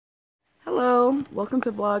Hello, welcome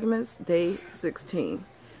to Vlogmas day 16.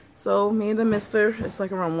 So me and the mister, it's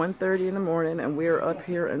like around 1:30 in the morning and we're up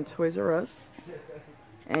here in Toys R Us.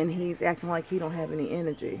 And he's acting like he don't have any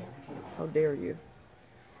energy. How dare you?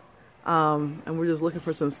 And we're just looking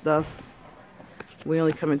for some stuff. We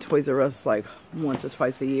only come in Toys R Us like once or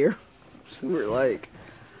twice a year. So we're like,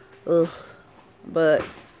 ugh. But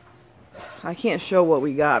I can't show what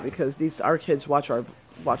we got because our kids watch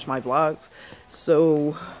my vlogs.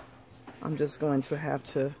 So I'm just going to have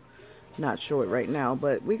to not show it right now.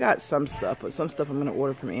 But we got some stuff, but some stuff I'm going to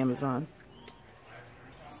order from Amazon.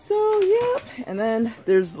 So, yeah. And then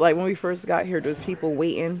there's, like, when we first got here, there's people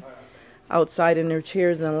waiting outside in their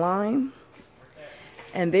chairs in line.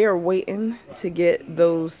 And they are waiting to get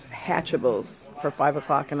those Hatchables for 5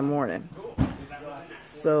 o'clock in the morning.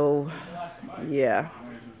 So, yeah.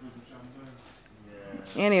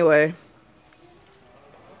 Anyway,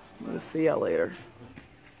 we'll see y'all later.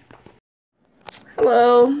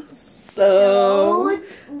 Hello. So,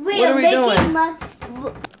 what are we doing?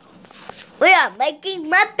 We are making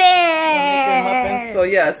muffins. We're making muffins. So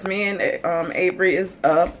yes, me and Avery is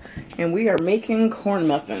up, and we are making corn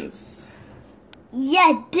muffins.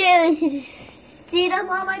 Yeah, dude. See them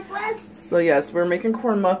on my friends? So yes, we're making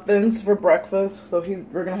corn muffins for breakfast. So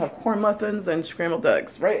we're gonna have corn muffins and scrambled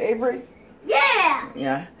eggs, right, Avery? Yeah.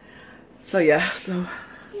 Yeah. So yeah, so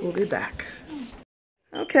we'll be back.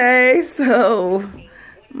 Okay, so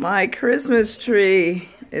my Christmas tree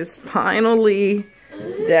is finally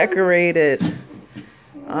decorated.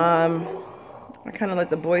 I kind of let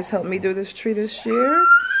the boys help me do this tree this year,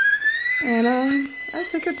 and I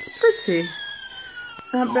think it's pretty.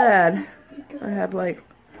 Not bad. I have like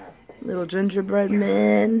little gingerbread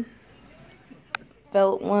men,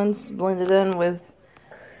 felt ones blended in with.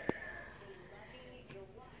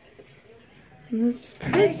 It's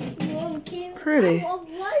pretty.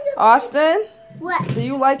 Austin? What? Do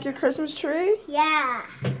you like your Christmas tree? Yeah.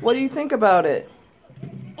 What do you think about it?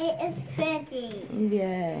 It is pretty.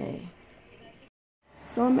 Yay.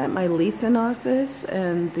 So I'm at my leasing office,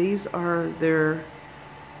 and these are their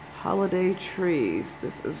holiday trees.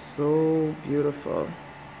 This is so beautiful.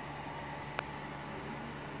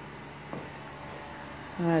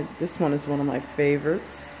 This one is one of my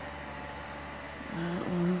favorites. That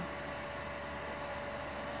one.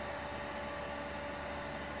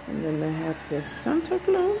 And then they have the Santa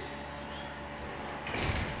Claus.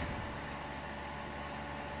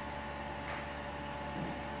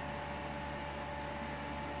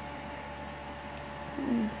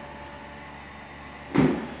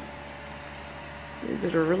 They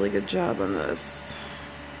did a really good job on this.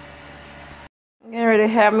 I'm getting ready to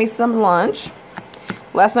have me some lunch.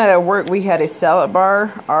 Last night at work we had a salad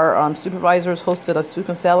bar. Our supervisors hosted a soup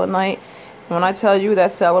and salad night. When I tell you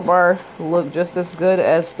that salad bar looked just as good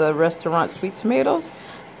as the restaurant sweet tomatoes.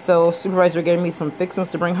 So supervisor gave me some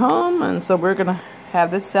fixings to bring home, and so we're gonna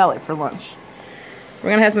have this salad for lunch. We're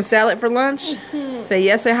gonna have some salad for lunch? Mm-hmm. Say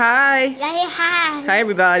yes, say hi. Yeah, hi. Hi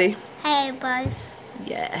everybody. Hey everybody.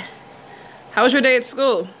 Yeah. How was your day at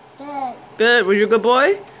school? Good. Good. Was you a good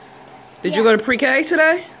boy? Did you go to pre-K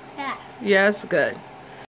today? Yeah. Yes, good.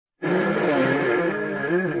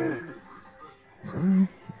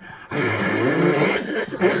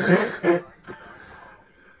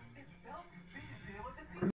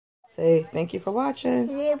 Say thank you for watching.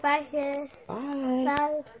 Bye.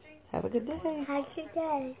 Bye. Have a good day. Have a good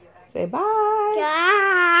day. Say bye.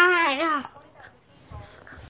 Bye.